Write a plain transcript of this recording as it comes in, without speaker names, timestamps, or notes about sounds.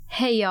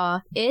Hey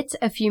y'all, it's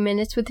A Few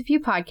Minutes with a Few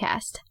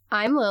podcast.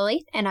 I'm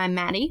Lily. And I'm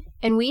Maddie.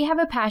 And we have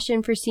a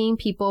passion for seeing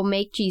people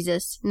make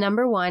Jesus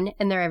number one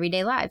in their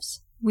everyday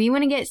lives. We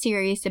want to get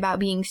serious about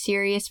being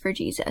serious for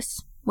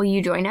Jesus. Will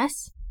you join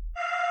us?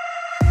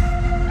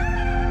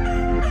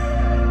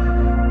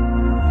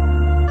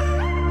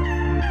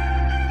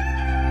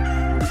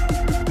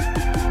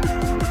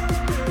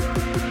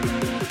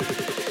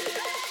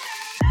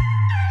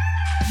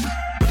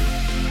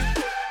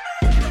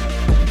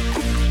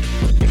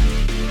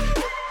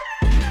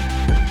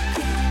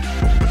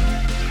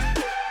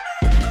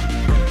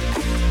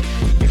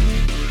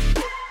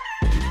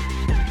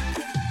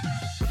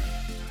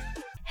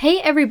 Hey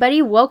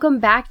everybody, welcome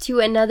back to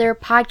another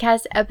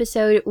podcast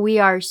episode. We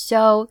are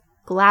so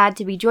glad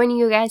to be joining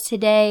you guys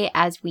today.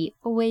 As we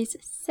always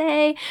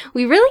say,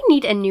 we really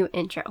need a new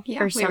intro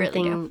or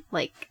something. Really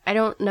like, I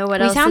don't know what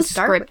else to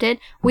start scripted. with.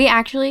 We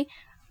actually,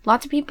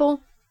 lots of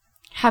people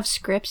have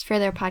scripts for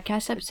their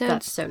podcast episodes.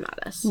 That's so not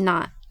us.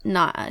 Not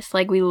us.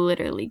 Like, we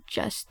literally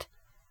just,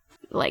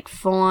 like,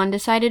 full on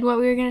decided what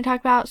we were going to talk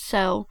about.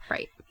 So,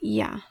 right.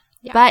 Yeah.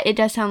 But it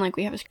does sound like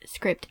we have a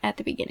script at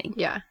the beginning.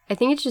 Yeah. I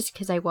think it's just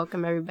because I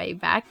welcome everybody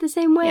back the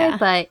same way. Yeah.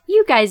 But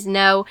you guys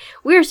know,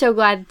 we're so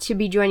glad to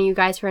be joining you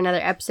guys for another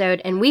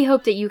episode. And we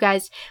hope that you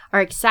guys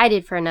are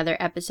excited for another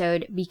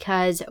episode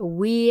because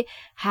we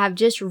have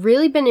just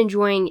really been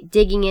enjoying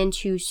digging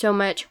into so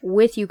much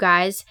with you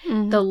guys.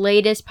 Mm-hmm. The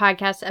latest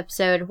podcast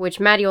episode, which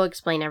Maddie will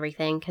explain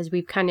everything because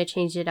we've kind of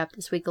changed it up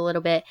this week a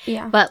little bit.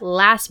 Yeah. But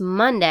last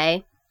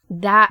Monday,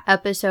 that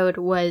episode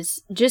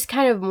was just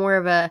kind of more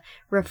of a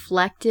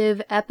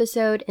reflective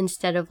episode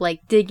instead of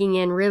like digging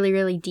in really,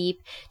 really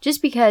deep,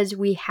 just because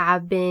we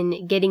have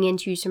been getting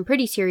into some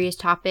pretty serious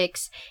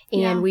topics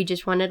and we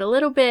just wanted a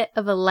little bit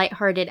of a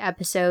lighthearted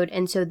episode.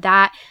 And so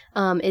that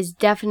is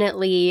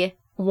definitely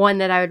one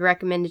that I would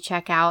recommend to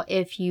check out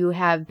if you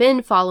have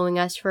been following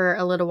us for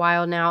a little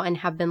while now and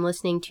have been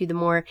listening to the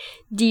more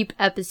deep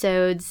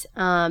episodes,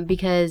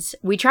 because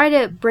we try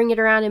to bring it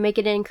around and make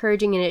it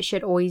encouraging, and it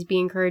should always be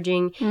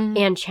encouraging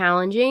and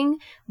challenging,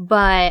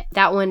 but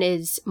that one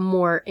is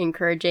more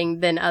encouraging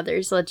than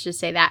others, let's just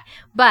say that.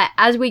 But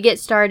as we get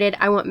started,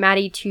 I want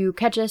Maddie to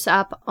catch us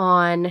up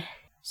on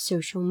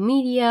social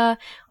media,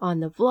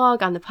 on the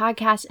vlog, on the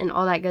podcast, and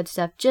all that good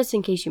stuff, just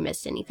in case you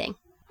missed anything.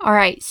 All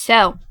right,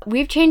 so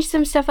we've changed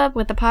some stuff up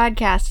with the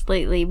podcast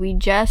lately. We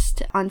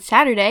just, on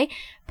Saturday,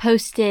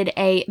 posted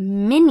a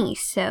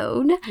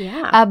mini-sode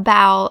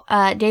about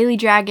Daily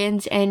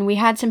Dragons, and we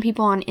had some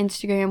people on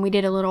Instagram. We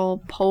did a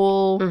little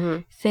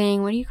poll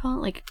thing. What do you call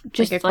it? Like,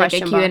 just like a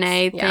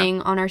Q&A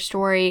thing on our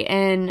story,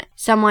 and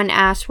someone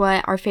asked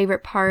what our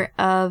favorite part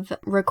of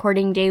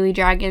recording Daily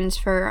Dragons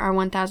for our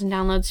 1,000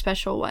 downloads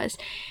special was.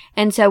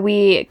 And so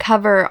we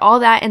cover all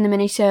that in the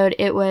mini-sode.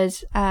 It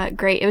was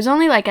great. It was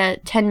only like a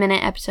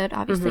 10-minute episode,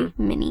 obviously,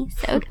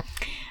 mini-sode.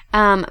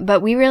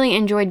 But we really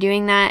enjoyed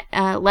doing that.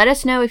 Let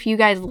us know if you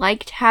guys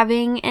liked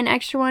having an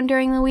extra one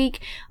during the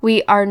week.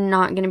 We are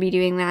not going to be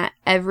doing that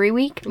every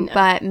week,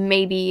 but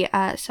maybe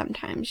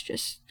sometimes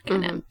just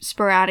kind of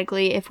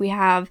sporadically if we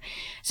have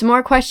some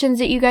more questions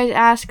that you guys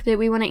ask that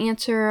we want to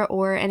answer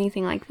or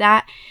anything like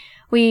that.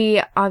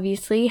 We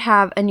obviously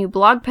have a new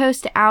blog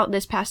post out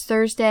this past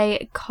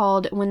Thursday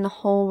called When the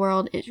Whole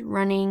World is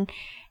Running,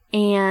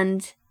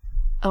 and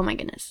oh my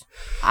goodness,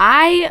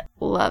 I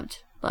loved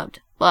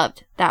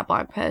that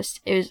blog post.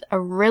 It was a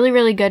really,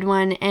 really good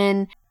one,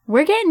 and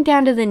we're getting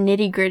down to the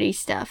nitty-gritty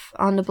stuff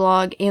on the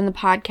blog and the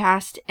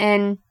podcast,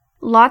 and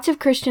lots of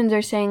Christians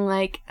are saying,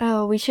 like,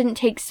 oh, we shouldn't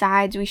take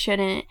sides, we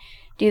shouldn't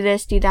do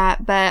this, do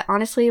that, but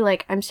honestly,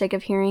 like, I'm sick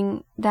of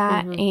hearing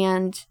that,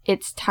 and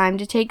it's time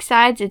to take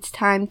sides. It's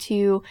time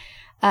to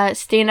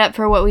stand up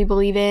for what we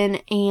believe in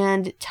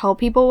and tell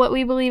people what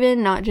we believe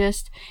in, not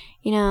just,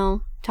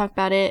 talk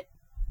about it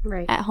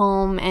at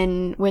home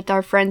and with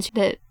our friends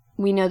that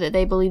we know that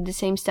they believe the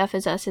same stuff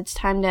as us. It's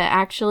time to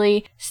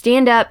actually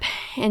stand up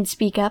and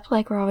speak up,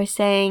 like we're always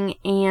saying.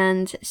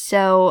 And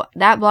so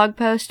that blog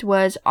post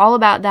was all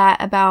about that,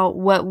 about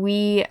what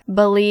we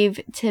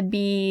believe to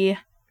be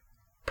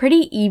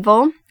pretty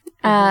evil.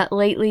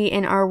 Lately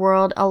in our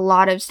world, a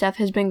lot of stuff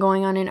has been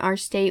going on in our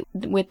state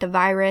with the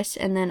virus,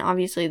 and then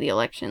obviously the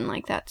election,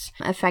 like that's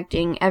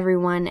affecting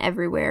everyone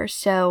everywhere.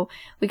 So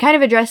we kind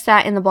of addressed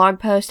that in the blog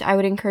post. I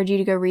would encourage you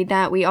to go read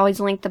that. We always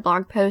link the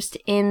blog post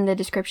in the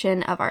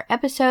description of our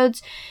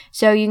episodes,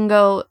 so you can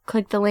go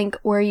click the link,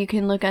 or you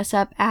can look us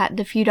up at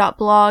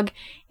thefew.blog,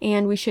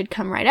 and we should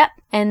come right up.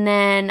 And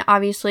then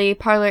obviously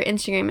Parler,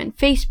 Instagram, and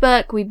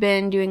Facebook. We've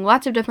been doing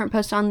lots of different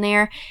posts on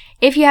there.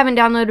 If you haven't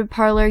downloaded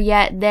Parler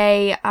yet,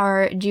 they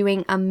are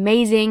doing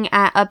amazing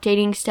at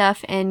updating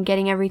stuff and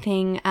getting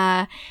everything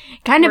kind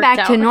of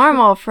back to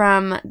normal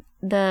from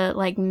the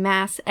like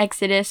mass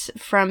exodus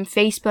from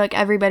Facebook.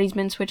 Everybody's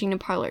been switching to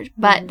Parler,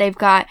 but they've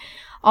got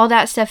all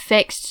that stuff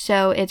fixed,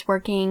 so it's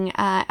working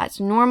as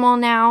normal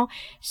now.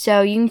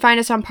 So you can find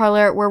us on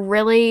Parler. We're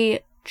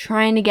really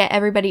trying to get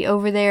everybody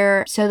over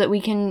there so that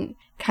we can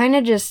kind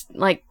of just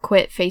like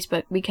quit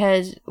Facebook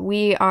because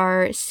we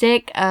are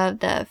sick of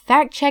the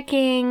fact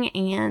checking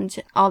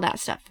and all that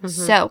stuff. Mm-hmm.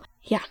 So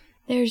yeah,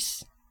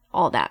 there's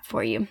all that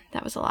for you.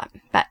 That was a lot,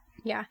 but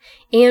yeah.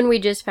 And we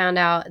just found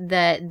out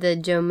that the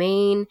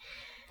domain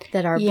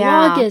that our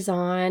blog is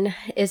on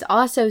is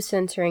also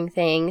censoring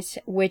things,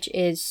 which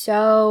is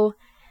so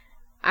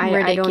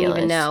I don't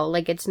even know.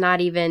 Like, it's not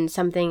even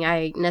something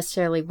I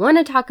necessarily want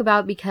to talk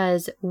about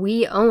because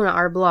we own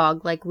our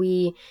blog. Like,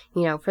 we,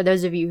 for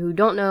those of you who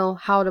don't know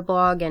how to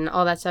blog and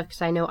all that stuff,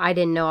 because I know I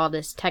didn't know all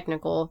this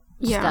technical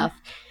stuff.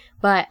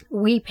 But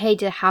we pay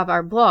to have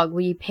our blog.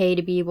 We pay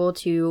to be able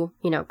to,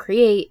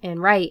 create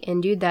and write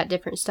and do that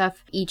different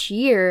stuff each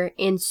year.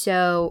 And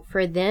so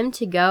for them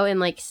to go and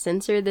like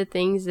censor the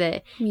things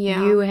that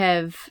you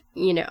have,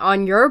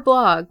 on your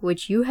blog,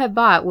 which you have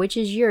bought, which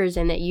is yours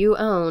and that you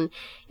own,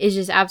 is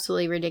just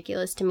absolutely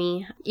ridiculous to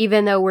me.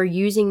 Even though we're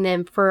using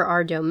them for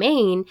our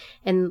domain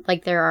and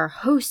like they're our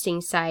hosting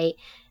site,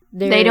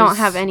 they don't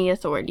have any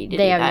authority to do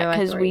that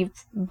because we've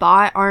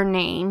bought our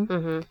name.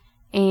 Mm-hmm.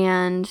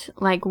 And,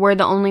 like, we're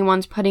the only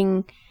ones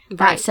putting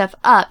that stuff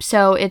up.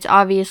 So, it's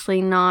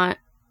obviously not...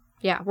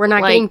 Yeah, we're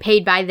not getting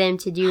paid by them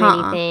to do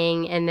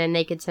anything. And then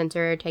they could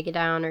censor or take it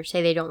down or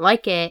say they don't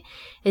like it.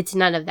 It's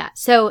none of that.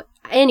 So,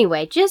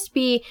 anyway,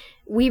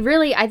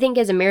 I think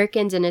as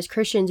Americans and as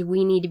Christians,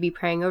 we need to be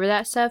praying over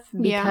that stuff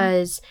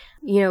because,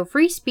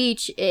 free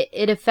speech,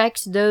 it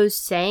affects those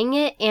saying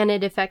it and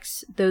it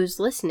affects those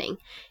listening.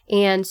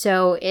 And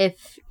so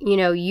if,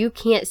 you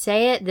can't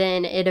say it,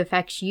 then it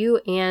affects you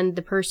and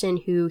the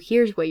person who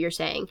hears what you're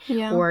saying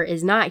or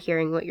is not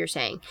hearing what you're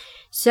saying.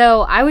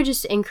 So I would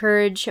just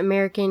encourage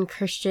American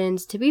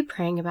Christians to be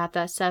praying about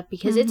that stuff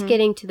because it's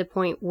getting to the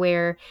point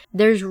where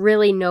there's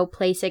really no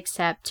place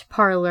except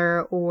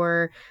Parler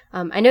or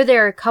I know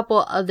there are a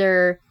couple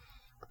other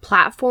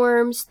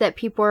platforms that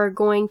people are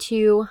going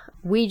to.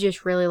 We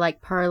just really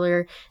like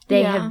Parler.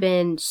 They have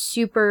been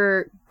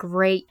super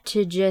great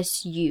to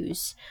just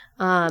use.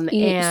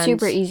 And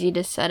super easy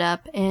to set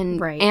up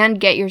and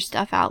get your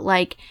stuff out.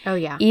 Like,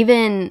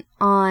 even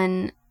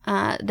on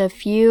the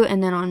Few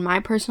and then on my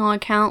personal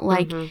account,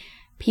 like,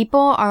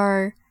 people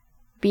are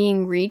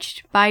being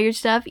reached by your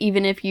stuff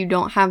even if you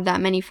don't have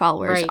that many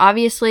followers. Right.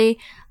 Obviously,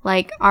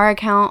 like, our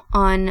account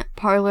on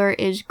Parler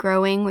is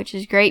growing, which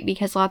is great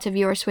because lots of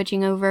you are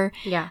switching over.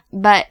 Yeah.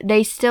 But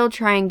they still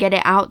try and get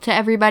it out to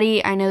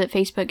everybody. I know that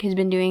Facebook has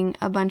been doing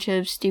a bunch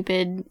of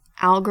stupid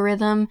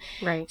algorithm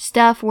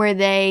stuff where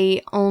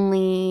they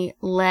only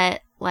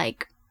let,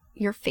 like,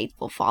 your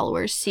faithful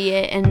followers see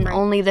it and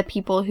only the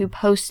people who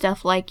post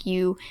stuff like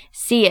you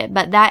see it.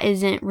 But that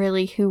isn't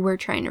really who we're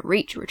trying to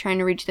reach. We're trying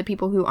to reach the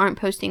people who aren't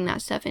posting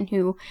that stuff and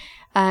who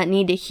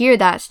need to hear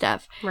that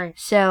stuff. Right.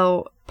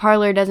 So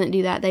Parler doesn't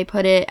do that. They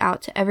put it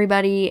out to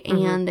everybody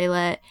and they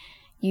let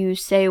you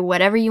say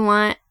whatever you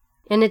want.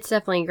 And it's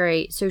definitely a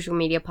great social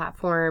media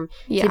platform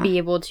to be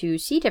able to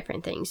see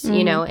different things,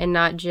 and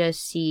not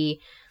just see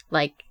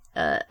like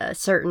a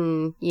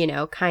certain,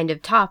 kind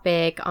of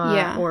topic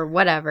or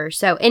whatever.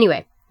 So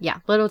anyway,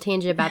 little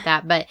tangent about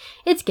that, but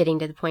it's getting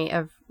to the point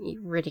of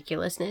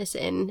ridiculousness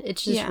and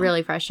it's just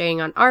really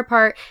frustrating on our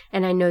part.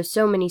 And I know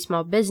so many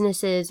small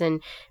businesses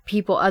and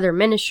people, other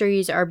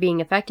ministries are being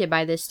affected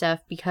by this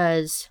stuff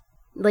because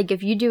like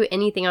if you do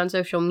anything on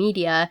social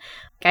media,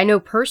 I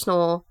know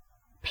personal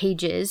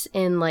pages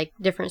and like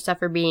different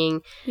stuff are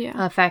being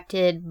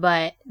affected,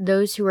 but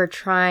those who are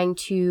trying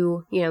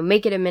to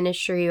make it a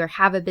ministry or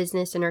have a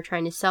business and are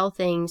trying to sell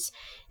things,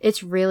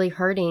 it's really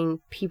hurting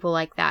people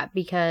like that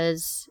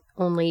because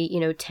only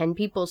 10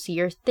 people see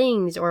your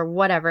things or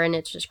whatever, and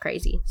it's just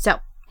crazy. So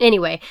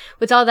anyway,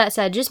 with all that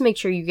said, just make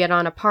sure you get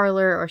on a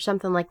Parler or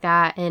something like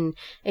that and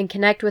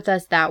connect with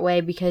us that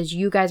way because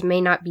you guys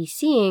may not be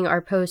seeing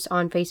our posts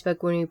on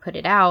Facebook when we put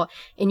it out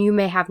and you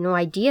may have no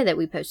idea that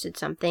we posted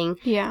something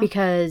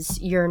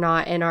because you're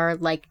not in our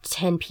like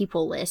 10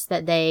 people list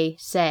that they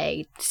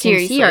say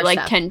seriously see our like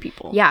stuff. 10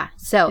 people. Yeah.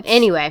 So it's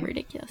anyway,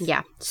 ridiculous.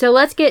 Yeah. So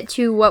let's get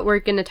to what we're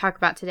going to talk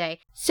about today.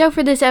 So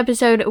for this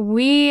episode,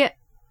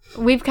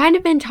 we've kind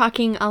of been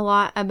talking a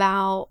lot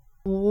about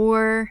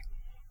war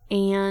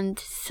and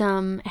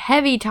some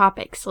heavy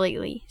topics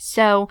lately.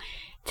 So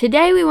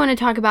today we want to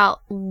talk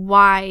about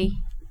why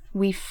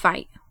we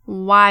fight,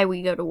 why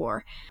we go to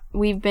war.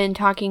 We've been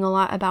talking a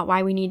lot about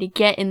why we need to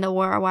get in the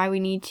war, why we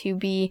need to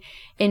be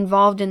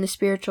involved in the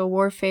spiritual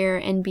warfare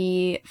and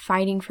be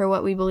fighting for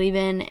what we believe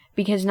in,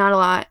 because not a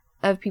lot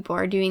of people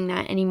are doing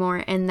that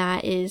anymore, and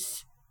that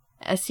is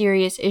a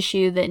serious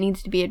issue that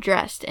needs to be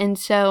addressed. And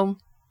so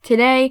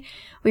today,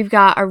 we've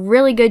got a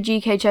really good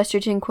G.K.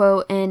 Chesterton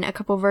quote and a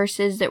couple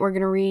verses that we're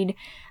going to read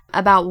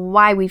about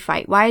why we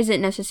fight. Why is it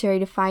necessary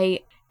to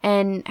fight?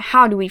 And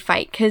how do we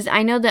fight? Because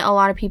I know that a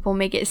lot of people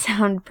make it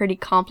sound pretty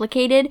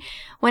complicated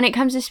when it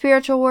comes to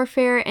spiritual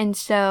warfare. And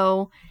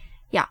so,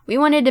 we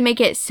wanted to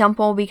make it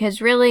simple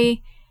because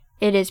really,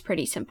 it is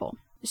pretty simple.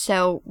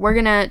 So we're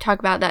going to talk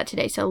about that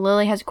today. So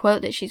Lily has a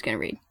quote that she's going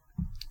to read.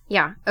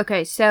 Yeah.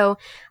 Okay. So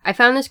I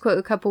found this quote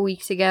a couple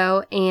weeks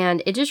ago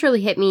and it just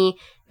really hit me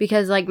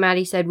because like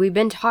Maddie said, we've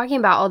been talking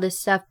about all this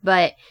stuff,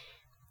 but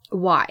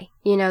why?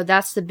 You know,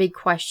 that's the big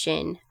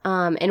question.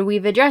 And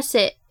we've addressed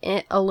it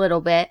a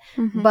little bit,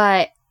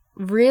 but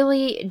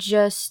really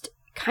just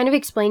kind of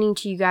explaining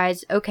to you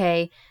guys,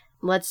 okay,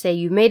 let's say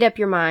you made up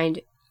your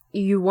mind,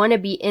 you want to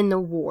be in the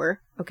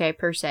war, okay,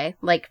 per se,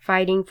 like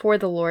fighting for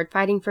the Lord,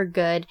 fighting for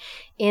good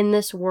in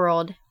this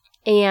world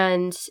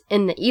and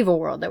in the evil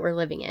world that we're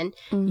living in.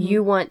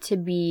 You want to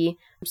be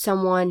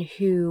someone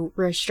who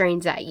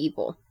restrains that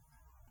evil.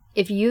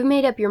 If you've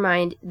made up your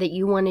mind that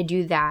you want to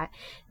do that,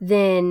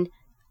 then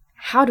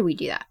how do we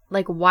do that?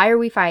 Like, why are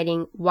we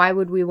fighting? Why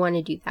would we want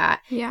to do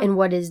that? Yeah. And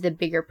what is the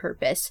bigger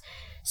purpose?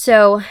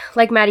 So,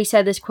 like Maddie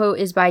said, this quote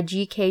is by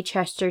G.K.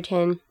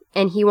 Chesterton.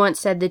 And he once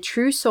said, "The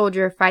true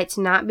soldier fights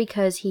not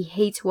because he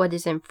hates what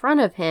is in front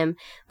of him,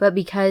 but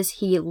because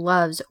he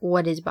loves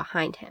what is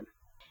behind him."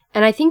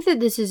 And I think that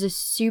this is a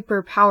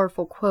super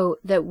powerful quote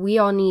that we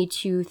all need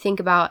to think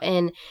about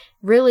and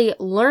really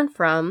learn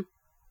from,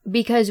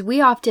 because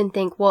we often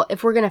think, well,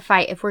 if we're going to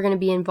fight, if we're going to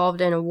be involved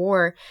in a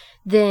war,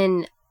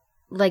 then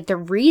like the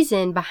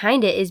reason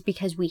behind it is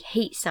because we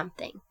hate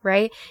something,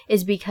 right?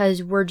 Is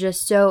because we're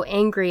just so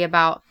angry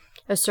about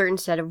a certain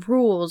set of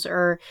rules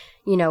or,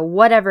 you know,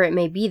 whatever it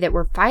may be that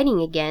we're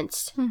fighting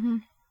against.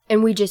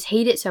 And we just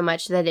hate it so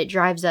much that it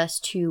drives us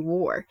to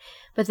war.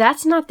 But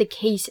that's not the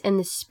case in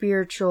the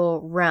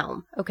spiritual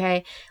realm,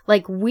 okay?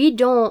 Like we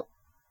don't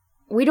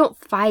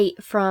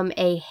fight from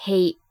a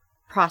hate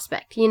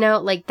prospect, you know?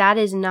 Like that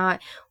is not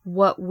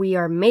what we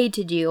are made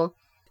to do.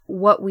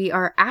 What we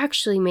are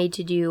actually made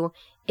to do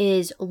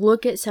is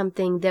look at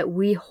something that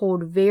we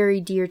hold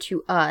very dear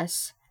to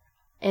us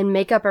and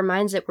make up our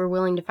minds that we're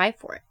willing to fight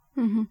for it.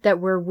 That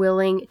we're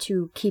willing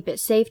to keep it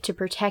safe, to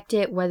protect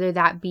it, whether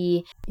that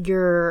be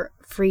your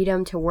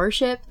freedom to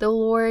worship the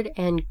Lord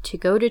and to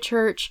go to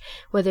church,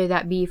 whether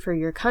that be for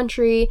your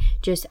country,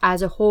 just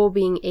as a whole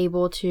being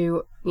able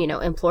to, you know,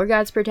 implore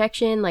God's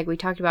protection, like we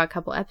talked about a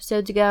couple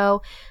episodes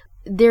ago.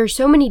 There's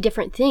so many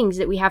different things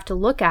that we have to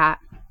look at.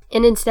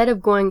 And instead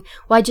of going,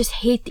 well, I just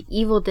hate the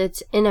evil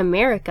that's in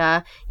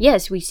America.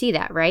 Yes, we see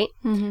that, right?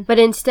 But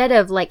instead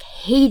of like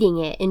hating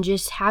it and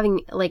just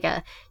having like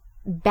a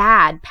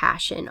bad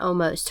passion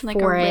almost like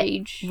for a it,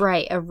 rage.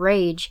 Right, a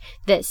rage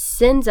that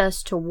sends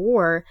us to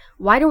war,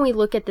 why don't we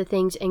look at the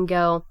things and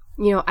go,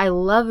 you know, I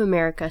love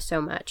America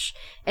so much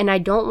and I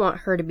don't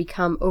want her to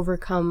become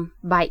overcome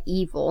by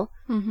evil,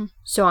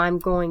 so I'm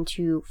going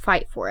to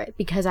fight for it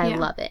because I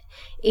love it.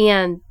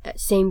 And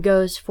same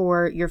goes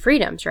for your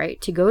freedoms,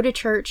 right? To go to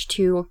church,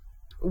 to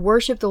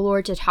worship the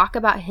Lord, to talk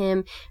about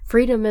Him,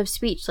 freedom of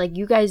speech. Like,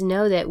 you guys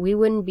know that we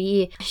wouldn't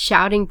be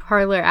shouting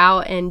Parler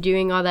out and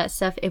doing all that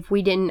stuff if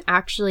we didn't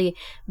actually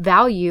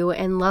value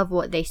and love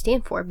what they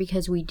stand for,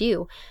 because we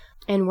do.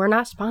 And we're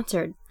not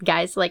sponsored,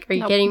 guys. Like, are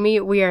you kidding me?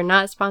 We are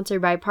not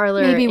sponsored by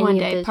Parler. Maybe one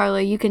day, Parler,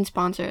 you can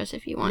sponsor us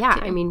if you want to. Yeah,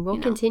 I mean, we'll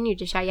continue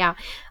to shout you out.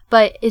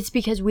 But it's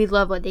because we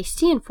love what they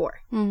stand for.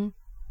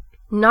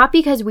 Not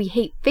because we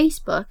hate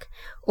Facebook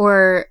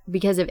or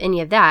because of any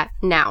of that.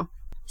 Now,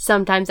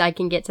 sometimes I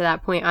can get to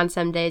that point on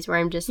some days where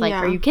I'm just like,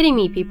 are you kidding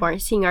me? People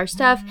aren't seeing our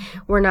stuff.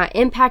 We're not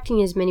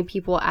impacting as many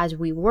people as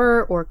we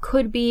were or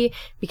could be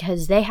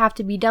because they have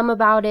to be dumb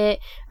about it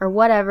or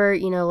whatever,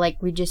 you know,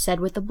 like we just said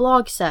with the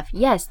blog stuff.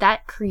 Yes,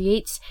 that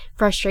creates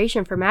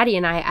frustration for Maddie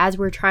and I as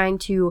we're trying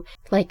to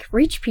like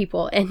reach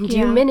people and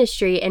do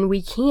ministry, and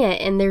we can't,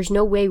 and there's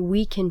no way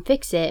we can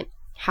fix it.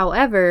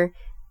 However,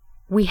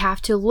 we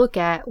have to look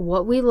at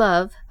what we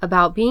love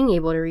about being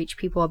able to reach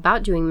people,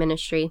 about doing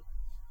ministry,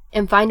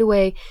 and find a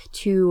way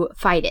to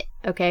fight it,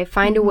 okay?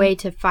 Find a way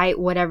to fight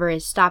whatever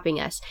is stopping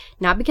us.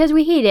 Not because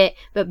we hate it,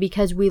 but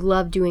because we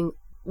love doing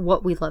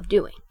what we love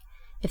doing,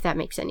 if that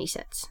makes any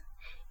sense.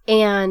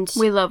 And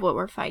we love what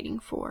we're fighting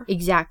for.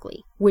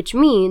 Exactly. Which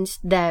means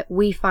that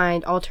we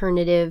find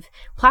alternative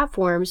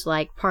platforms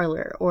like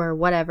Parler or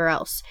whatever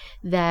else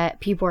that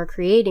people are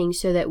creating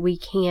so that we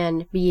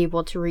can be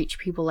able to reach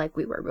people like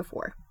we were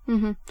before.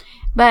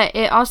 But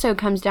it also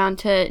comes down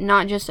to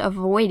not just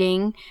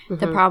avoiding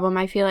the problem.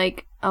 I feel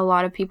like a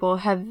lot of people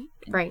have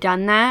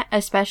done that,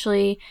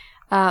 especially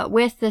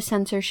with the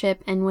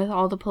censorship and with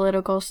all the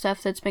political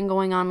stuff that's been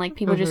going on. Like,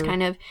 people just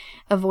kind of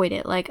avoid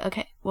it. Like,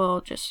 okay,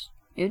 well, just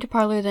move to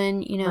Parler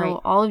then. You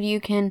know, all of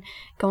you can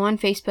go on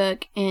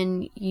Facebook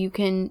and you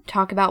can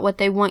talk about what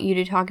they want you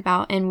to talk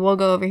about, and we'll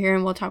go over here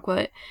and we'll talk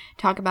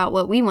about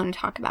what we want to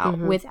talk about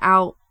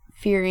without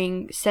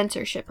fearing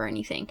censorship or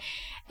anything.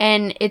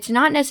 And it's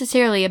not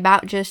necessarily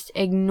about just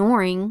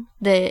ignoring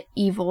the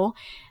evil,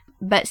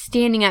 but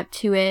standing up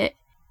to it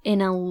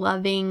in a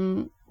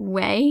loving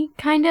way,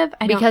 kind of.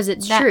 Because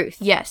it's truth.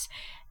 Yes.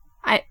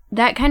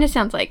 That kind of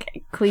sounds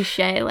like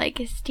cliche,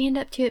 like stand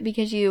up to it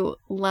because you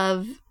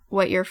love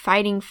what you're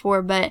fighting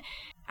for, but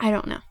I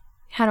don't know.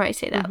 How do I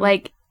say that?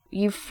 Like,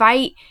 you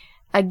fight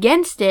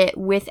against it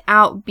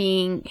without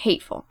being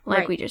hateful,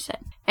 like we just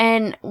said.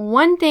 And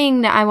one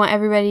thing that I want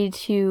everybody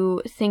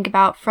to think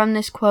about from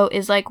this quote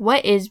is, like,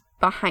 what is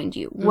behind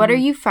you? What are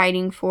you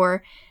fighting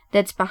for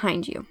that's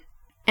behind you?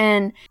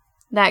 And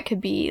that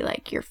could be,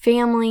 like, your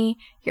family,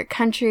 your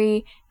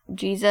country.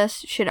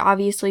 Jesus should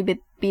obviously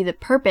be the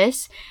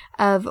purpose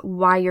of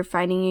why you're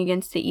fighting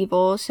against the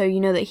evil, so you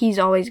know that he's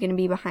always going to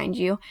be behind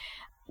you.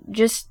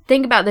 Just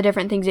think about the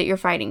different things that you're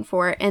fighting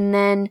for. And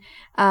then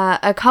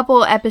a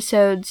couple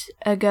episodes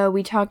ago,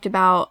 we talked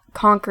about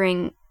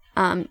conquering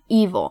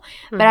evil.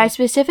 Mm-hmm. But I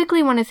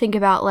specifically want to think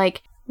about,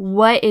 like,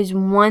 what is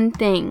one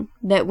thing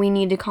that we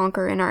need to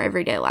conquer in our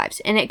everyday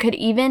lives? And it could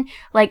even,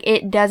 like,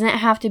 it doesn't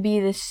have to be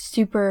this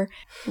super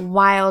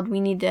wild, we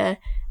need to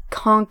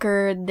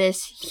conquer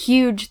this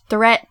huge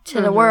threat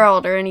to the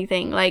world or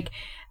anything. Like,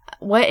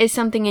 what is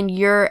something in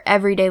your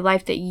everyday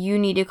life that you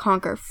need to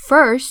conquer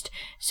first,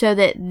 so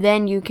that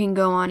then you can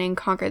go on and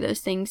conquer those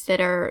things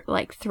that are,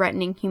 like,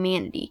 threatening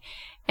humanity?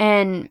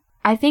 And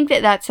I think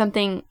that that's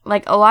something,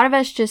 like, a lot of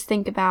us just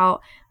think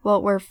about,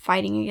 well, we're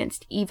fighting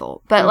against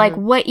evil. But, like,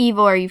 what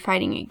evil are you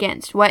fighting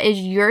against? What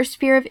is your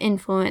sphere of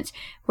influence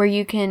where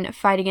you can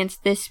fight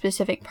against this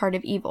specific part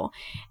of evil?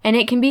 And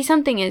it can be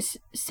something as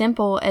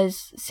simple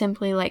as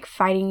simply, like,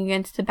 fighting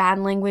against the bad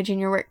language in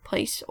your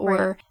workplace,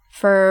 or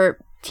for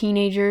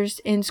teenagers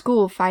in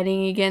school,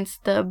 fighting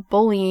against the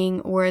bullying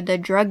or the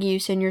drug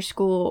use in your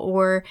school,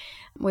 or,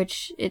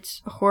 which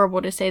it's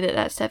horrible to say that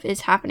that stuff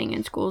is happening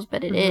in schools,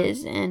 but it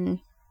is. And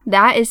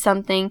that is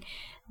something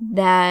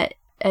that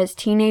as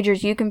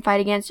teenagers you can fight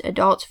against.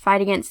 Adults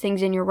fight against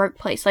things in your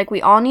workplace. Like,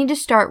 we all need to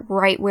start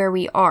right where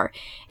we are.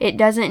 It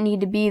doesn't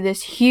need to be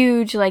this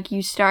huge, like,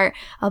 you start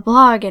a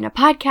blog and a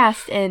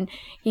podcast and,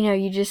 you know,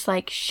 you just,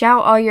 like,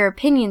 shout all your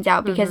opinions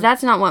out, because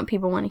that's not what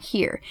people want to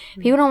hear.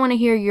 People don't want to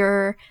hear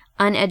your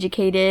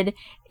uneducated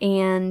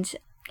and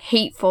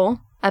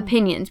hateful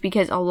opinions,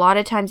 because a lot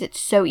of times it's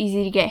so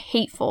easy to get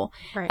hateful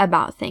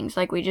about things,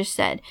 like we just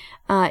said.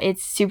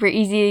 It's super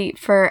easy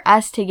for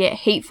us to get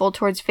hateful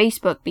towards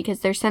Facebook because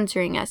they're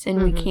censoring us,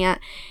 and we can't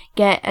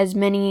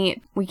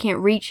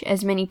reach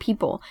as many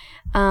people.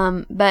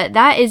 But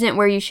that isn't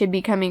where you should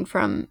be coming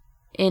from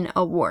in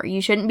a war.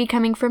 You shouldn't be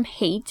coming from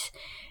hate.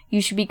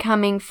 You should be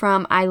coming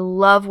from, I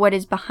love what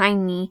is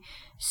behind me,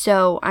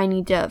 so I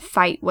need to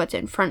fight what's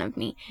in front of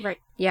me. Right.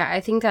 Yeah,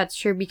 I think that's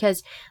true,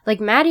 because,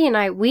 like, Maddie and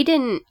I, we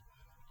didn't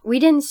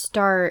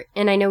start,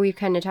 and I know we've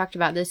kind of talked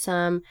about this,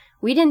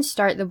 we didn't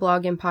start the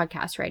blog and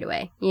podcast right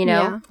away, you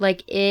know? Yeah.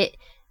 Like, it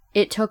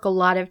took a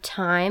lot of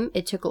time.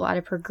 It took a lot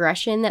of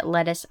progression that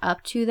led us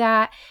up to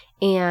that.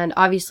 And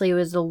obviously it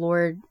was the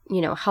Lord,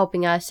 you know,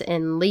 helping us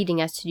and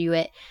leading us to do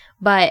it.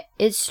 But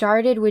it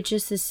started with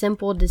just a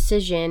simple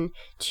decision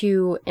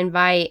to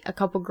invite a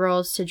couple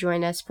girls to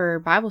join us for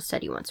Bible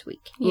study once a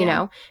week, you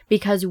know,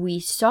 because we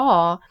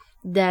saw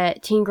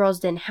that teen girls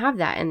didn't have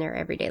that in their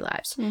everyday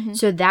lives.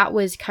 So that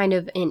was kind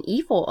of an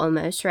evil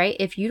almost, right?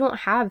 If you don't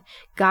have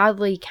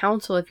godly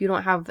counsel, if you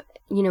don't have,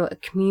 you know, a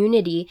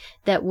community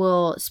that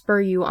will spur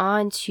you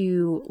on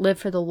to live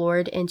for the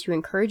Lord and to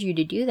encourage you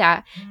to do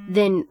that,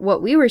 then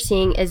what we were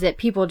seeing is that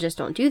people just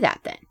don't do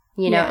that then,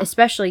 you know,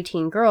 especially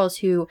teen girls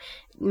who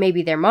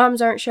maybe their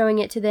moms aren't showing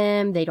it to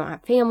them. They don't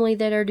have family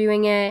that are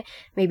doing it.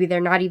 Maybe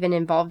they're not even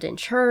involved in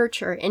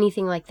church or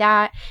anything like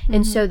that.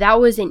 And so that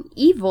was an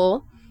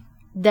evil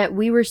that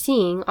we were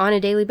seeing on a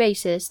daily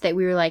basis, that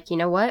we were like, you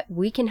know what,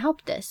 we can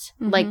help this.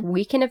 Like,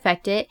 we can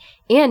affect it,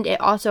 and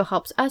it also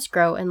helps us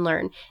grow and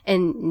learn.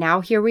 And now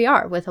here we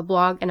are with a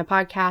blog and a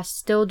podcast,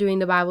 still doing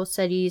the Bible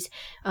studies.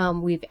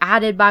 We've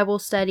added Bible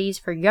studies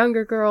for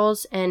younger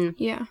girls, and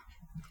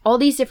all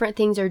these different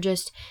things are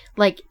just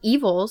like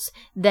evils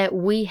that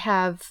we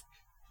have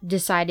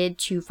decided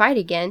to fight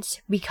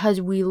against because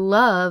we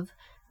love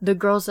the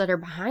girls that are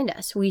behind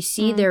us. We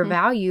see their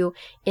value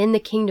in the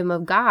kingdom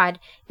of God.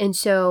 And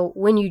so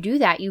when you do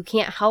that, you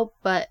can't help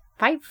but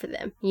fight for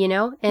them, you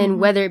know?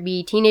 And whether it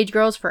be teenage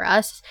girls, for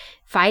us,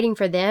 fighting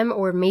for them,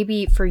 or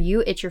maybe for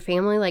you, it's your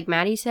family, like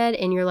Maddie said,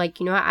 and you're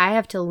like, you know what, I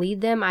have to lead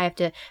them, I have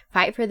to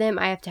fight for them,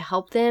 I have to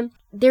help them.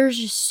 There's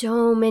just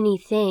so many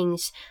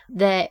things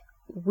that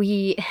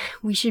we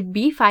should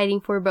be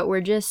fighting for, but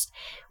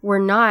we're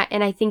not.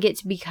 And I think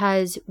it's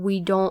because we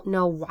don't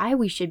know why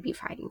we should be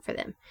fighting for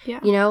them.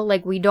 You know,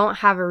 like, we don't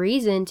have a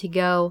reason to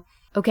go,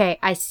 okay,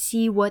 I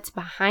see what's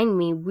behind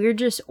me. We're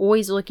just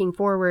always looking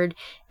forward.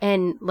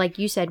 And like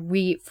you said,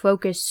 we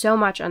focus so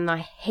much on the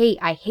hate.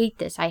 I hate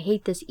this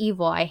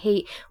evil. I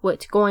hate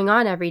what's going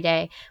on every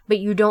day. But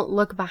you don't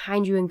look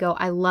behind you and go,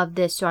 I love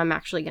this, so I'm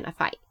actually going to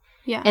fight.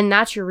 And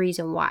that's your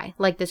reason why,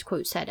 like this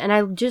quote said. And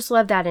I just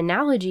love that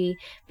analogy,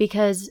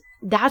 because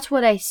that's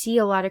what I see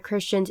a lot of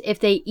Christians, if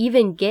they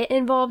even get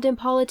involved in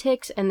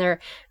politics and they're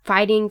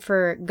fighting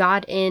for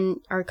God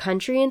in our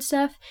country and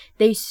stuff,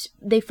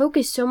 they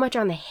focus so much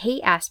on the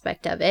hate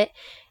aspect of it.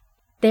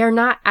 They're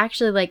not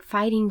actually, like,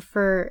 fighting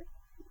for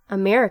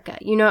America,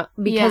 you know,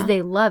 because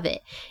they love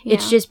it.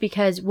 It's just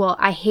because, well,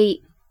 I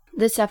hate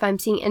the stuff I'm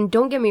seeing. And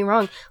don't get me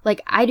wrong, like,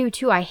 I do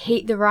too. I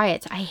hate the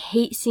riots. I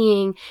hate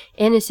seeing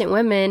innocent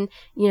women,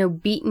 you know,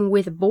 beaten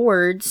with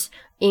boards,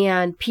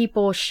 and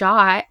people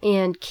shot,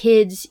 and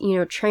kids, you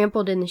know,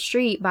 trampled in the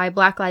street by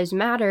Black Lives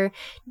Matter.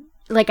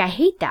 like, I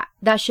hate that.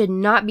 That should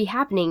not be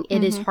happening.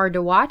 It is hard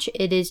to watch.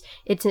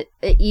 It's an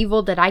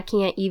evil that I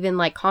can't even,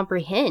 like,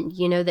 comprehend,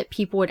 you know, that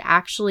people would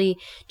actually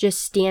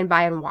just stand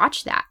by and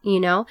watch that, you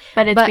know?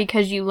 But it's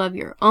because you love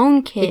your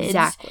own kids.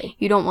 Exactly.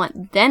 You don't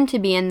want them to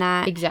be in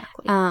that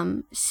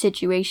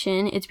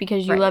situation. It's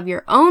because you love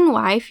your own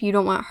wife. You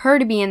don't want her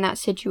to be in that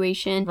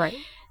situation. Right.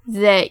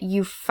 That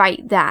you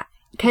fight that.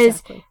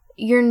 Because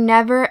you're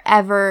never,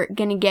 ever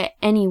going to get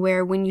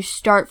anywhere when you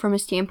start from a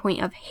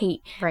standpoint of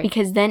hate. Right.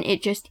 Because then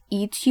it just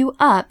eats you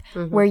up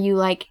where you,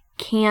 like,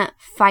 can't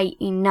fight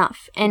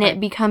enough. And it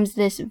becomes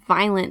this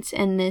violence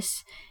and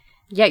this...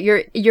 Yeah,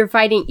 you're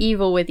fighting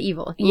evil with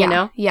evil, you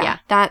know? Yeah.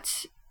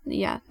 That's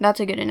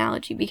a good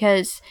analogy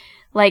because,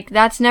 like,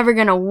 that's never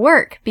going to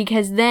work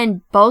because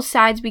then both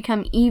sides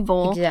become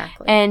evil.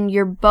 Exactly. And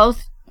you're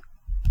both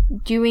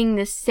doing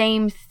the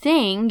same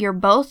thing. You're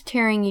both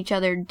tearing each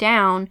other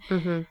down.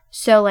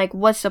 So, like,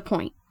 what's the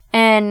point?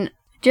 And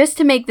just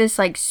to make this,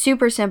 like,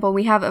 super simple,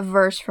 we have a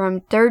verse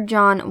from 3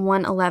 John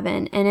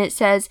 1:11, and it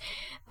says,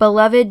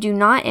 "Beloved, do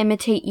not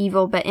imitate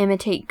evil, but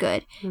imitate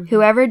good.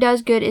 Whoever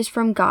does good is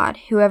from God.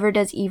 Whoever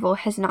does evil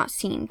has not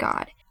seen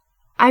God."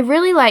 I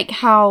really like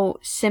how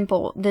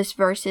simple this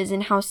verse is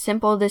and how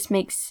simple this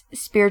makes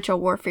spiritual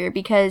warfare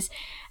because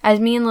as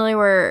me and Lily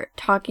were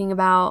talking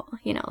about,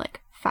 you know,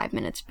 like, 5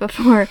 minutes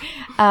before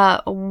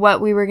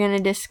what we were going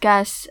to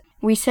discuss,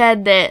 we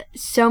said that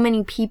so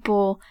many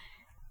people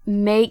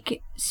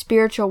make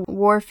spiritual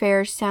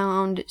warfare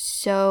sound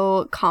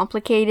so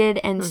complicated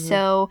and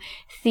so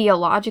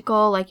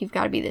theological, like you've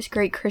got to be this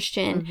great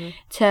Christian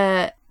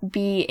to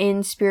be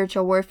in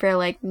spiritual warfare.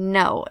 Like,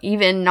 no,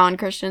 even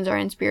non-Christians are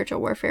in spiritual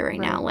warfare right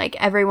now. Like,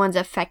 everyone's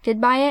affected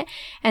by it,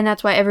 and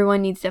that's why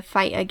everyone needs to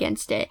fight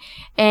against it.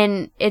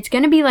 And it's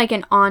going to be like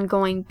an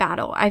ongoing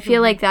battle. I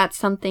feel like that's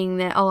something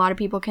that a lot of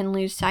people can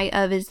lose sight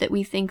of, is that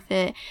we think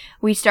that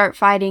we start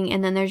fighting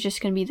and then there's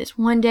just going to be this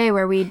one day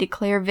where we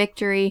declare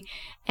victory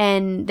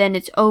and then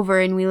it's over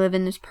and we live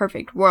in this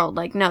perfect world.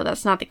 Like, no,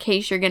 that's not the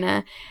case. You're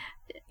going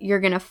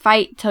to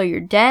fight till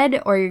you're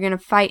dead, or you're going to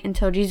fight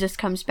until Jesus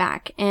comes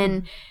back.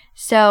 And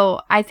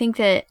so I think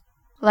that,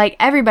 like,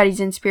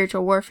 everybody's in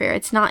spiritual warfare.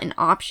 It's not an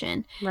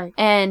option. Right.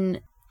 And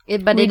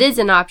but it is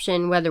an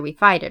option whether we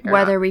fight it or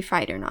whether we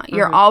fight or not.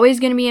 You're always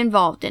going to be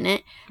involved in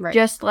it. Right.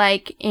 Just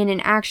like in an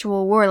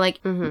actual war, like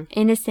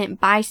innocent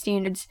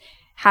bystanders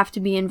have to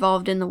be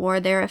involved in the war.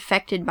 They're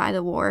affected by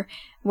the war,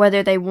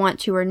 whether they want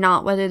to or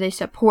not, whether they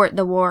support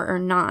the war or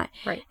not.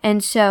 Right.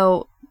 And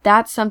so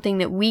that's something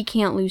that we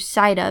can't lose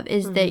sight of,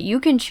 is that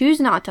you can choose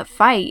not to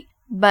fight,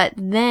 but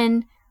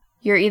then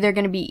you're either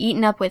going to be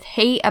eaten up with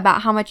hate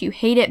about how much you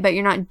hate it, but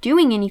you're not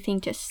doing anything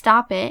to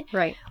stop it.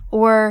 Right.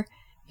 Or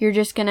you're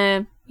just going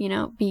to, you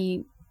know,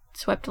 be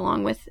swept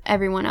along with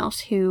everyone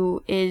else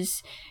who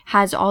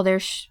has all their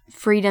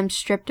freedom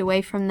stripped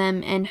away from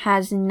them and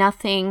has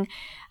nothing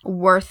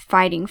worth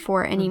fighting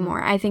for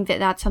anymore. I think that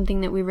that's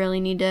something that we really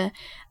need to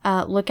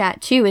look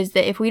at too, is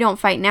that if we don't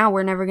fight now,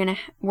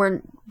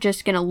 we're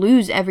just gonna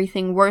lose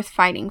everything worth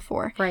fighting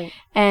for. Right.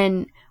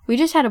 And we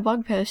just had a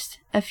blog post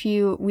a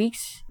few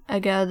weeks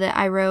ago that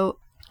I wrote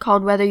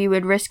called "Whether You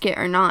Would Risk It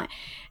or Not."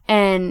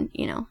 And,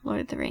 you know,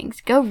 Lord of the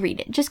Rings, go read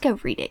it. Just go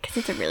read it because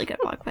it's a really good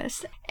blog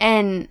post.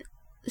 And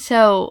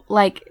so,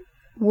 like,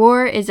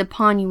 war is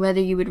upon you whether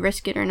you would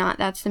risk it or not.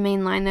 That's the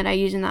main line that I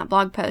use in that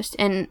blog post.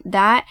 And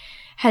that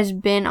has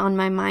been on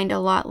my mind a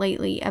lot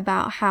lately,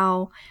 about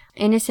how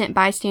innocent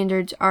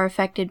bystanders are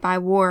affected by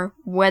war,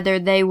 whether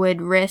they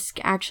would risk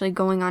actually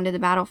going onto the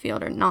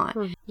battlefield or not.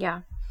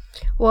 Yeah.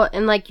 Well,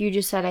 and like you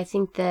just said, I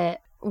think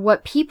that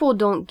what people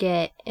don't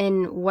get,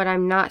 and what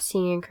I'm not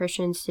seeing in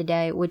Christians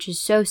today, which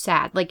is so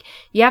sad, like,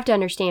 you have to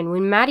understand,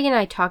 when Maddie and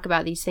I talk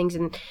about these things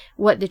and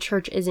what the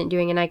church isn't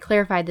doing, and I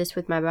clarified this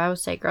with my Bible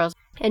study girls,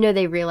 I know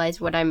they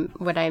realize what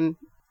I'm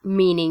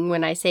meaning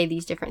when I say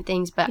these different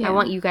things, but I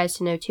want you guys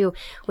to know too,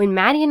 when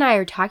Maddie and I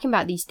are talking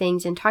about these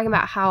things and talking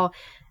about how,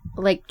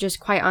 like, just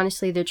quite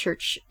honestly, the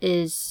church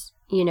is,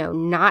 you know,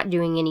 not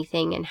doing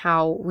anything, and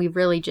how we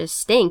really just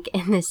stink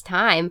in this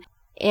time,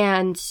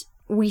 and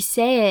we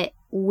say it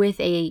with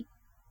a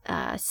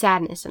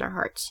sadness in our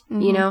hearts.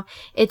 You know,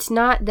 it's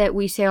not that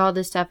we say all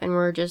this stuff and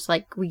we're just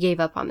like, we gave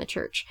up on the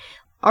church.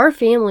 Our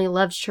family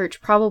loves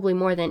church probably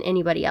more than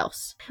anybody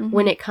else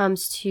when it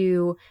comes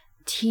to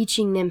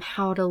teaching them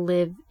how to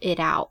live it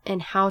out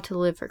and how to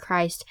live for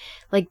Christ.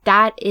 Like,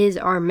 that is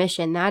our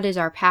mission. That is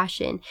our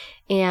passion.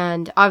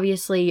 And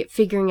obviously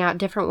figuring out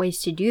different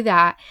ways to do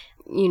that,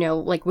 you know,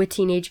 like with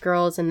teenage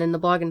girls and then the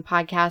blog and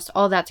podcast,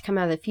 all that's come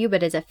out of the few.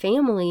 But as a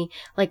family,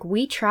 like,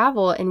 we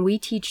travel and we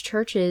teach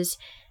churches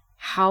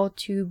how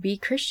to be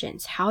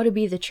Christians, how to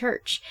be the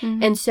church.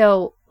 And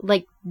so,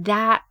 like,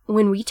 that,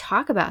 when we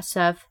talk about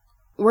stuff,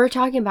 we're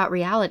talking about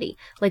reality,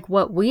 like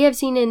what we have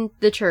seen in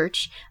the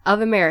Church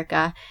of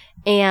America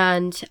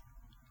and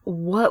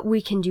what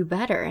we can do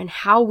better and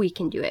how we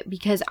can do it.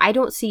 Because I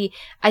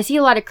see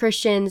a lot of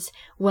Christians,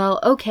 well,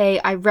 okay,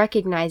 I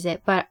recognize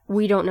it, but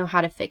we don't know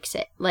how to fix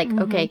it. Like,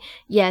 okay,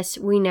 yes,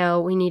 we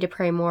know we need to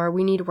pray more,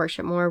 we need to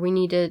worship more, we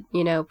need to,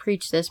 you know,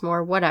 preach this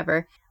more,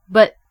 whatever.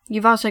 But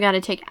you've also got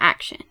to take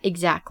action.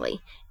 Exactly.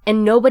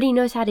 And nobody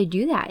knows how to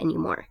do that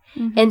anymore.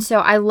 Mm-hmm. And so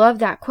I love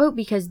that quote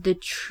because the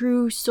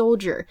true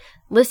soldier,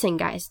 listen,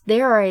 guys,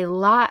 there are a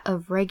lot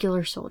of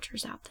regular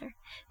soldiers out there.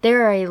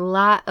 There are a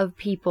lot of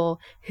people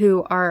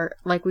who are,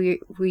 like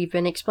we've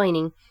been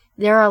explaining,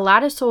 there are a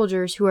lot of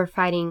soldiers who are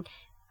fighting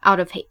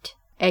out of hate,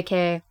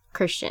 aka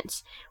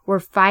Christians. We're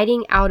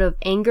fighting out of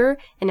anger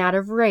and out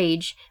of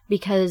rage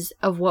because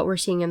of what we're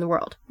seeing in the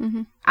world.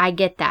 Mm-hmm. I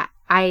get that.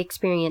 I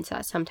experience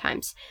that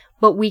sometimes.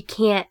 But we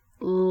can't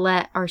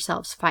let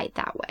ourselves fight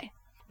that way.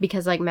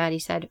 Because like Maddie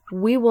said,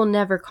 we will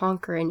never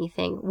conquer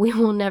anything. We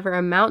will never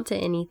amount to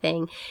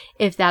anything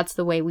if that's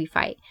the way we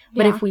fight.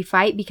 But if we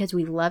fight because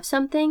we love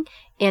something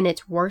and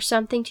it's worth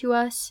something to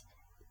us,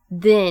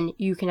 then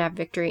you can have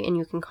victory and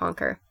you can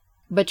conquer.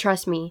 But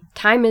trust me,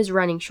 time is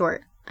running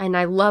short. And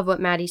I love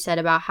what Maddie said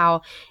about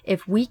how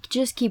if we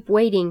just keep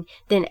waiting,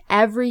 then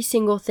every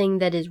single thing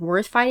that is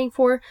worth fighting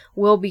for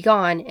will be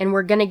gone. And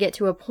we're going to get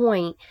to a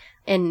point,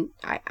 and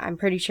I'm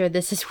pretty sure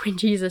this is when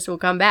Jesus will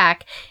come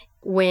back,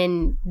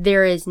 when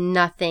there is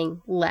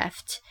nothing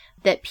left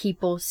that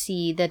people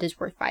see that is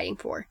worth fighting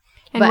for.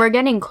 And we're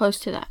getting close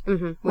to that.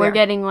 Mm-hmm, we're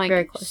getting like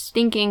very close.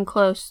 Stinking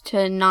close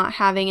to not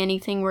having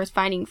anything worth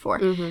fighting for.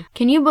 Mm-hmm.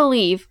 Can you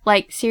believe,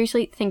 like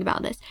seriously, think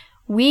about this.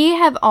 We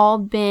have all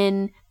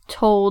been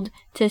told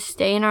to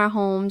stay in our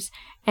homes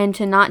and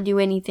to not do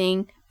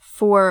anything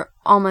for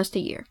almost a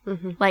year.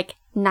 Mm-hmm. Like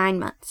 9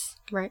 months.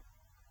 Right.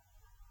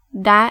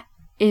 That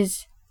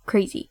is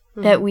crazy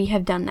that we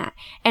have done that.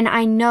 And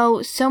I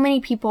know so many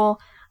people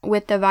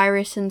with the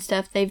virus and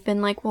stuff, they've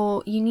been like,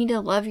 well, you need to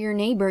love your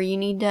neighbor. You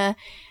need to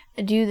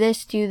do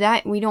this, do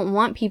that. We don't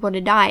want people to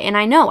die. And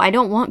I know I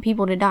don't want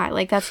people to die.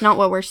 Like, that's not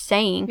what we're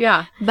saying.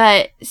 Yeah.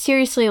 But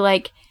seriously,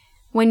 like,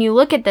 when you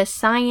look at the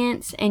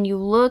science and you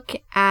look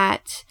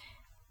at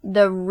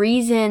the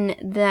reason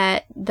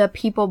that the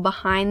people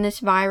behind this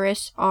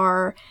virus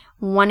are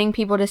wanting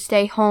people to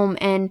stay home,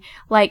 and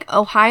like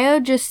Ohio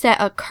just set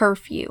a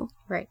curfew.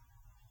 Right.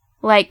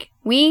 Like,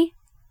 we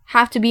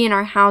have to be in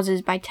our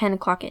houses by 10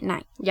 o'clock at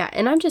night. Yeah,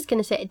 and I'm just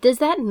going to say, does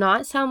that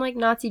not sound like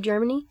Nazi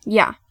Germany?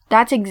 Yeah,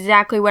 that's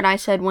exactly what I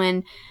said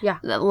when,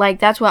 like,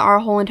 that's what our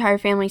whole entire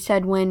family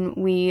said when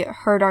we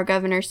heard our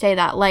governor say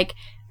that. Like,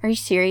 are you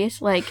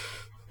serious? Like,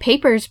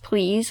 papers,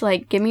 please.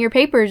 Like, give me your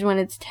papers when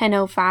it's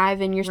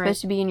 10:05 and you're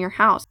supposed to be in your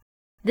house.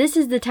 This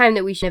is the time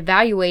that we should be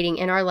evaluating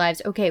in our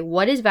lives, okay,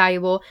 what is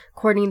valuable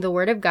according to the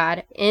Word of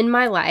God in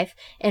my life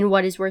and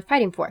what is worth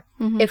fighting for?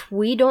 Mm-hmm. If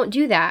we don't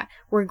do that,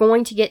 we're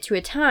going to get to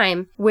a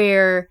time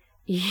where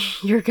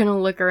you're going to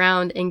look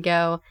around and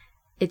go,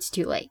 it's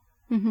too late.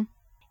 Mm-hmm.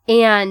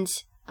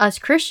 And us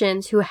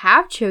Christians who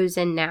have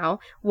chosen now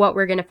what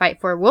we're going to fight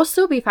for, we'll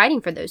still be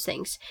fighting for those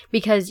things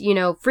because, you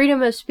know,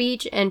 freedom of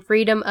speech and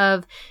freedom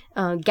of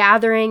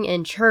gathering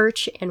in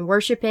church and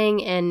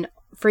worshiping and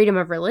freedom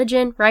of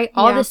religion, right?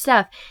 All this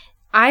stuff.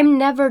 I'm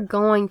never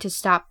going to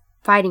stop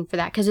fighting for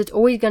that because it's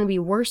always going to be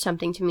worth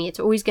something to me. It's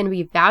always going to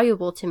be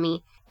valuable to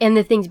me. And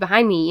the things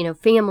behind me, you know,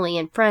 family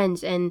and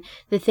friends and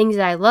the things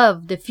that I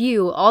love, the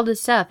few, all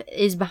this stuff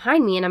is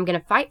behind me and I'm going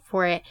to fight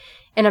for it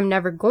and I'm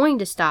never going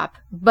to stop.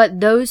 But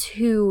those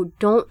who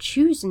don't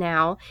choose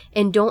now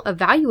and don't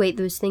evaluate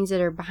those things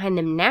that are behind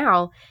them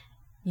now,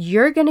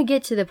 you're going to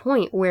get to the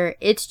point where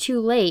it's too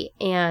late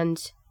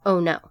and, oh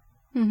no.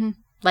 Mm-hmm.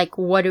 Like,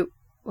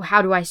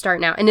 how do I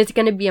start now? And it's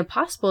going to be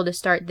impossible to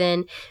start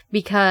then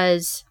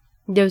because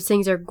those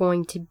things are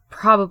going to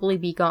probably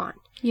be gone.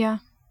 Yeah.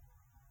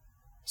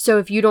 So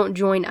if you don't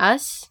join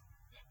us,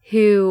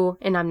 who,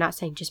 and I'm not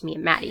saying just me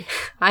and Maddie,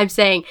 I'm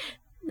saying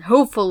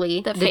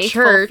hopefully the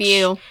church,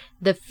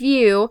 the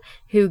few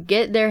who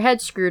get their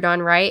heads screwed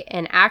on right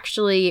and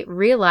actually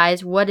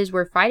realize what is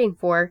worth fighting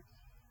for,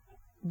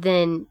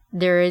 then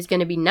there is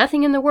going to be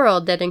nothing in the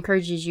world that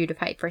encourages you to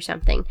fight for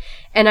something.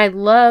 And I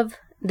love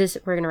this.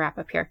 We're going to wrap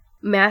up here.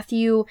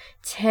 Matthew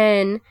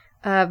 10,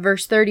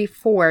 verse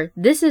 34.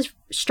 This is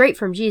straight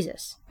from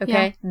Jesus,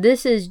 okay? Yeah.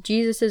 This is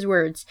Jesus's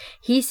words.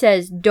 He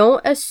says,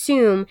 "Don't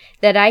assume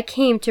that I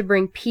came to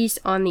bring peace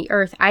on the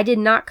earth. I did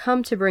not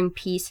come to bring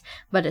peace,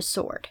 but a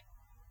sword."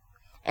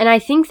 And I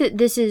think that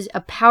this is a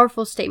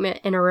powerful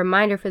statement and a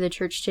reminder for the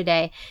church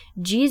today.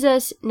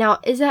 Jesus, now,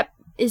 is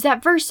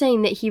that verse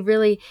saying that he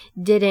really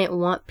didn't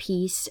want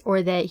peace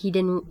or that he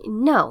didn't?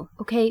 No,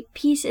 okay?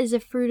 Peace is a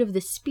fruit of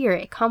the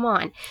Spirit. Come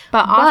on.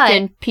 But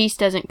often, peace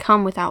doesn't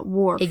come without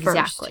war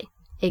exactly,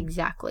 first.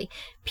 Exactly.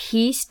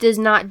 Peace does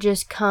not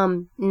just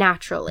come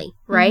naturally,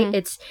 right?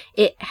 Mm-hmm.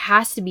 It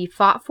has to be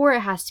fought for.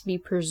 It has to be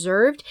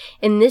preserved.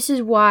 And this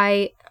is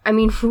why, I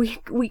mean,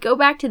 we go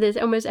back to this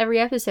almost every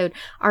episode.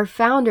 Our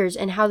founders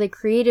and how they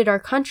created our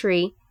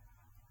country,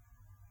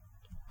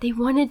 they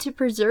wanted to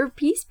preserve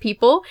peace,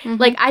 people. Mm-hmm.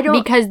 Like,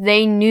 because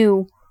they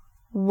knew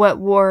what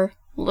war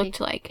looked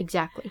like.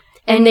 Exactly.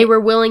 And they were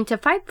willing to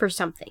fight for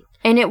something.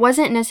 And it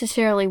wasn't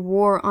necessarily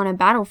war on a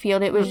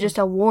battlefield. It was just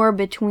a war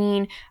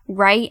between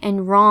right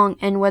and wrong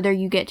and whether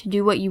you get to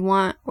do what you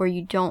want or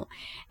you don't.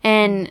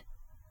 And,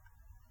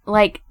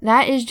 like,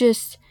 that is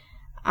just,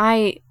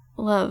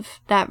 love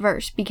that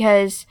verse,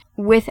 because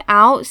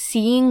without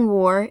seeing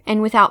war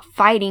and without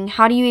fighting,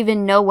 how do you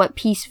even know what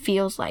peace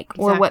feels like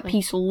or what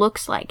peace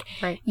looks like?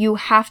 Right. You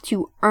have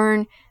to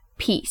earn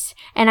peace.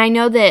 And I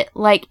know that,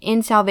 like,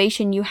 in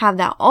salvation, you have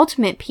that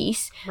ultimate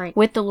peace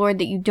with the Lord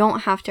that you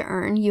don't have to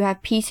earn. You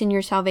have peace in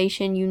your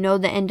salvation. You know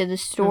the end of the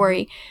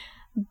story.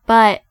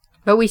 But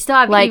we still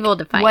have evil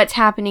to fight. What's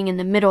happening in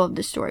the middle of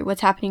the story?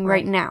 What's happening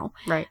right now?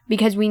 Right.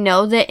 Because we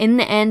know that in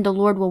the end, the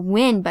Lord will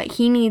win, but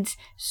he needs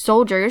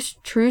soldiers,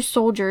 true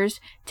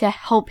soldiers, to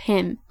help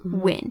him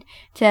win,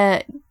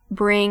 to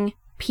bring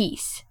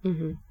peace.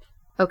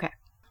 Okay.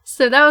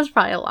 So that was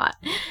probably a lot.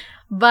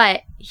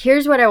 But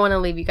here's what I want to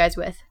leave you guys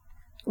with.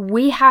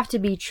 We have to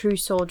be true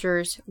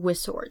soldiers with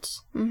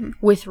swords,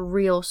 with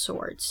real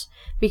swords.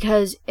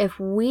 Because if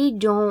we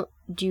don't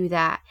do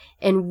that,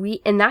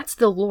 and that's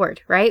the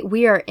Lord, right?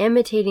 We are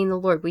imitating the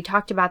Lord. We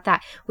talked about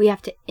that. We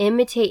have to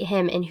imitate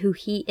him and who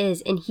he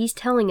is. And he's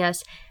telling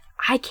us,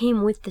 I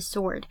came with the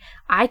sword.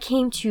 I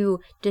came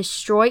to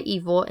destroy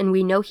evil, and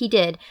we know he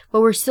did,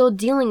 but we're still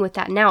dealing with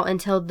that now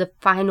until the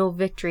final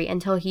victory,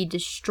 until he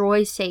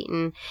destroys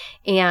Satan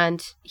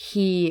and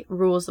he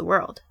rules the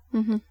world.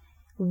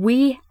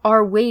 We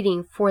are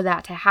waiting for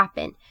that to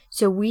happen.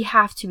 So we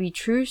have to be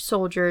true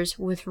soldiers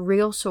with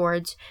real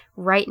swords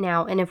right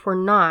now. And if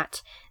we're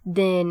not,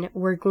 then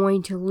we're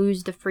going to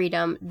lose the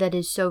freedom that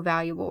is so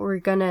valuable. We're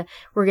gonna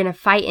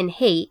fight and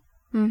hate,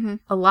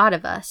 a lot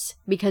of us,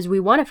 because we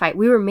want to fight.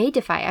 We were made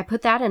to fight. I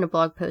put that in a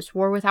blog post,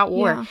 War Without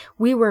War. Yeah.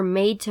 We were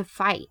made to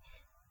fight.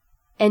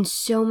 And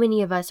so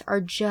many of us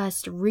are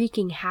just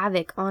wreaking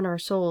havoc on our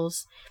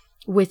souls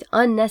with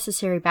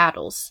unnecessary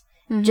battles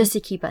just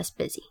to keep us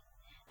busy.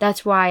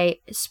 That's why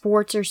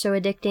sports are so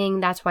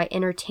addicting. That's why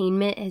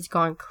entertainment has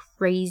gone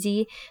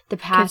crazy the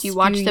past few years.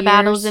 Because you watch the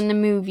battles in the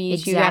movies.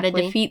 Exactly. You got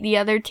to defeat the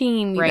other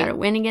team. You got to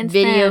win against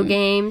video them.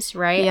 games,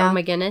 right? Yeah. Oh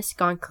my goodness,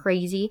 gone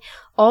crazy.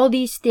 All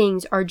these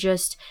things are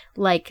just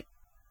like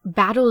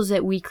battles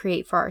that we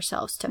create for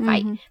ourselves to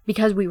fight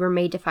because we were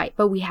made to fight.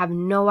 But we have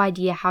no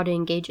idea how to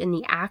engage in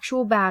the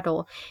actual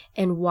battle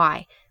and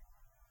why.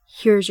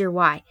 Here's your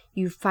why.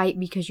 You fight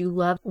because you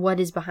love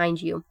what is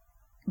behind you.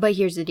 But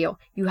here's the deal.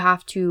 You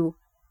have to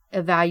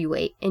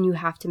evaluate and you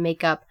have to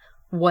make up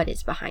what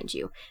is behind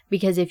you,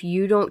 because if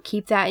you don't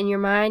keep that in your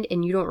mind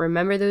and you don't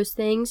remember those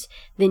things,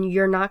 then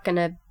you're not going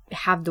to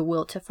have the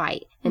will to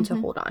fight and to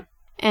hold on.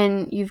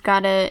 And you've got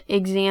to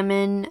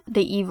examine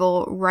the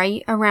evil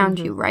right around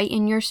you, right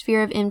in your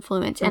sphere of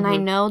influence. And I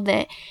know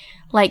that,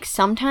 like,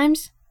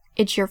 sometimes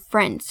it's your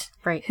friends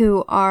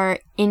who are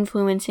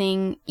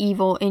influencing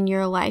evil in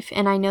your life,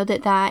 and I know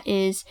that that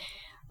is,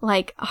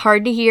 like,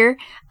 hard to hear.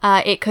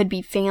 It could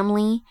be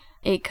family,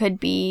 it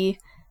could be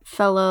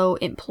fellow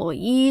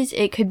employees,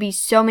 it could be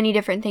so many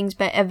different things,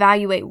 but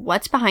evaluate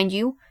what's behind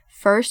you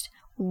first.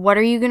 What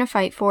are you going to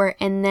fight for?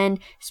 And then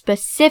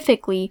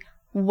specifically,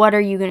 what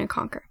are you going to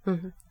conquer?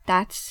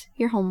 That's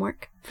your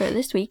homework for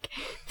this week.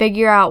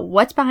 Figure out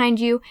what's behind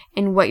you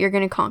and what you're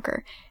going to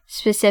conquer,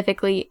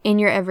 specifically in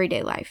your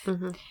everyday life.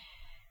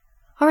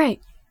 All right.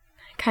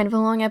 Kind of a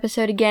long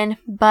episode again,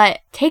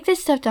 but take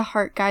this stuff to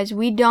heart, guys.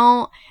 We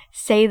don't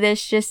say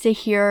this just to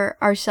hear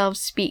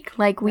ourselves speak.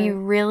 Like, we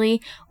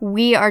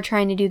are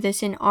trying to do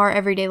this in our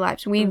everyday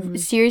lives. We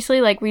seriously,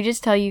 like, we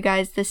just tell you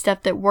guys the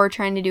stuff that we're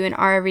trying to do in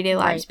our everyday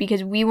lives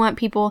because we want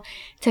people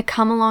to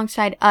come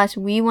alongside us.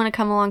 We want to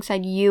come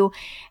alongside you,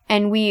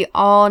 and we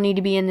all need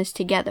to be in this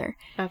together.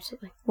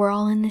 Absolutely. We're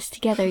all in this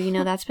together. You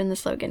know, that's been the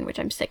slogan, which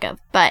I'm sick of.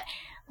 But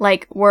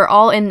like, we're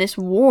all in this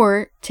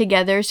war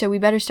together, so we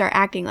better start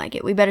acting like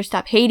it. We better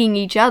stop hating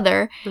each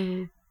other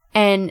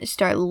and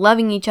start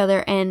loving each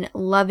other and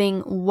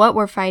loving what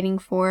we're fighting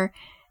for,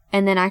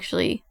 and then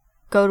actually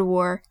go to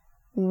war,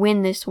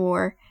 win this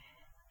war,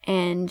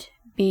 and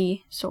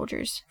be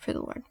soldiers for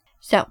the Lord.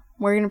 So,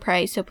 we're going to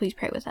pray, so please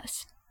pray with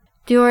us.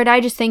 Dear Lord, I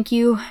just thank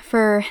you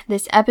for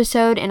this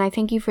episode, and I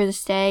thank you for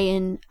this day,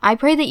 and I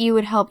pray that you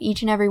would help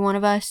each and every one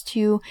of us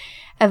to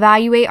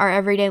evaluate our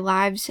everyday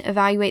lives,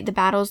 evaluate the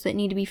battles that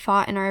need to be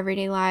fought in our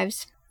everyday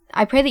lives.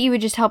 I pray that you would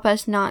just help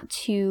us not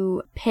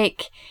to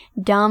pick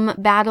dumb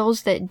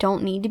battles that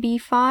don't need to be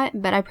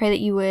fought, but I pray that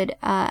you would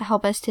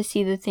help us to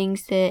see the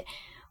things that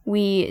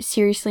we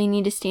seriously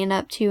need to stand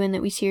up to and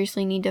that we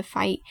seriously need to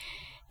fight.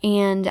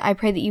 And I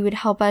pray that you would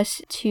help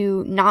us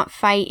to not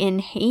fight in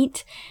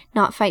hate,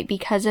 not fight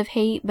because of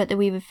hate, but that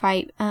we would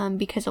fight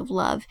because of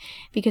love,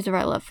 because of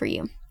our love for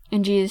you.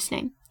 In Jesus'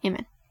 name,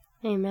 amen.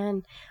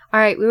 Amen. All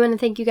right, we want to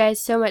thank you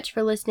guys so much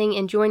for listening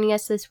and joining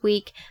us this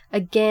week.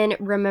 Again,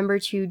 remember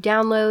to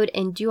download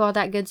and do all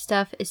that good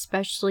stuff,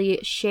 especially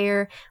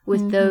share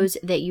with those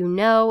that you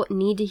know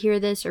need to hear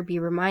this or be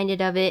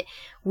reminded of it.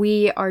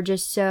 We are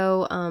just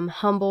so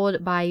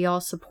humbled by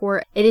y'all's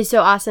support. It is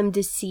so awesome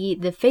to see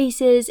the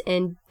faces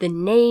and the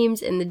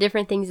names and the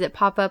different things that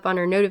pop up on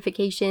our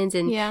notifications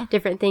and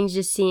different things,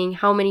 just seeing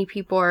how many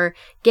people are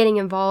getting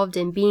involved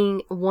and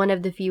being one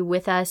of the few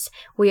with us.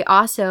 We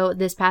also,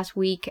 this past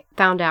week,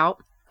 found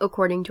out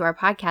according to our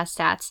podcast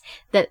stats,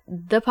 that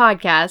the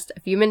podcast, A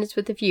Few Minutes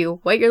with a Few,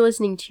 what you're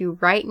listening to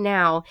right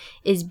now,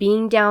 is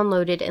being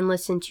downloaded and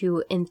listened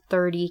to in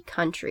 30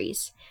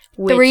 countries.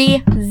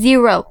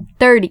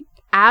 30.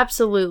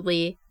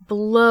 Absolutely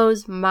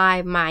blows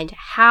my mind.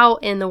 How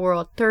in the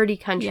world 30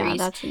 countries? Yeah,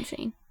 that's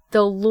insane.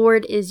 The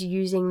Lord is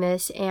using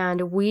this,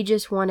 and we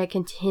just want to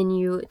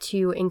continue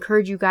to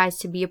encourage you guys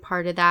to be a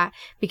part of that,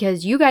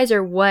 because you guys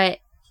are what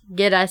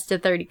get us to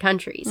 30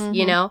 countries,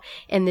 you know,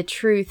 and the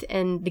truth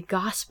and the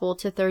gospel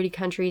to 30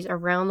 countries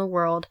around the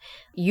world.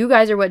 You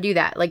guys are what do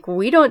that. Like,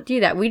 we don't do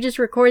that. We just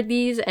record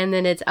these, and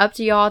then it's up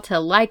to y'all to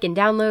like and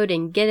download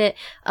and get it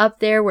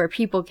up there where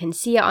people can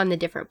see it on the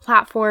different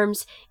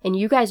platforms. And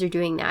you guys are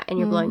doing that, and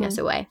you're blowing us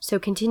away. So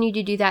continue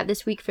to do that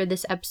this week for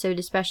this episode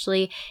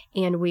especially,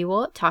 and we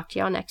will talk to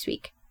y'all next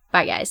week.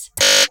 Bye, guys.